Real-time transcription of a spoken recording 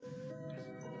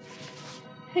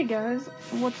Hey guys,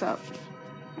 what's up?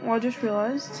 Well, I just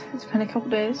realized it's been a couple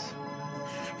days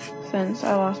since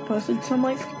I last posted, so I'm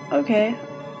like, okay,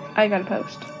 I gotta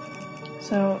post.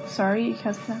 So, sorry, you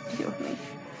guys gonna have to deal with me.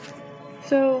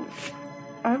 So,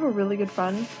 I have a really good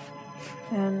friend,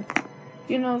 and,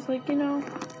 it's like, I'm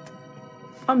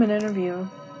gonna interview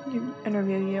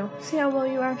you, see how well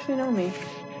you actually know me.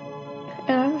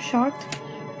 And I was shocked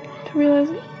to realize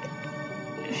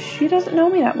she doesn't know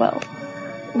me that well.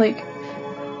 Like,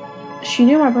 she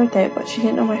knew my birthday, but she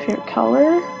didn't know my favorite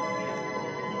color.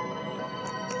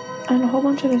 And a whole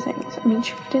bunch of other things. I mean,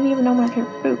 she didn't even know my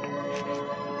favorite food.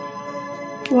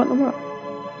 What in the world?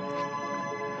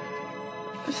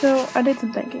 So, I did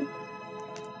some thinking.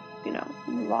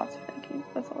 Lots of thinking.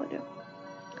 That's all I do.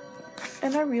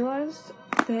 And I realized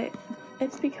that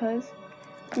it's because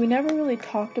we never really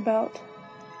talked about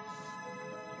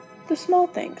the small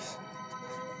things.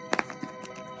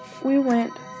 We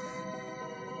went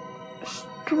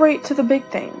straight to the big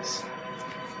things.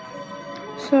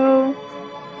 So,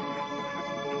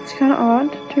 it's kind of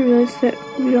odd to realize that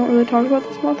we don't really talk about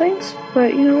the small things,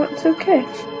 but you know what? It's okay.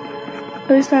 At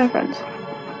least I have friends.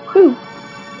 Woo!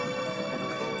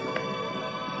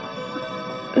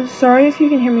 Sorry if you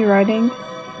can hear me writing.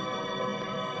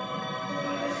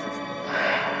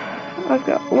 I've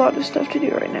got a lot of stuff to do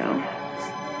right now.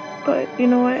 But you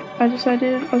know what? I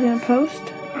decided I was gonna post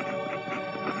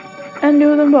and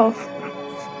do them both.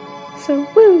 So,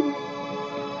 woo!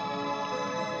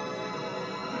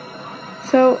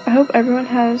 So, I hope everyone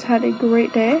has had a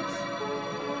great day.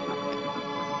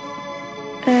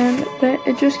 And that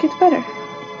it just gets better.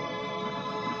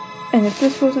 And if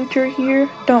this wasn't your year,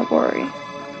 don't worry.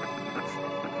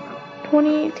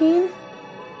 2018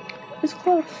 is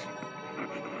close.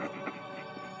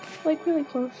 Like, really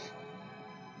close.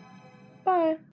 Bye.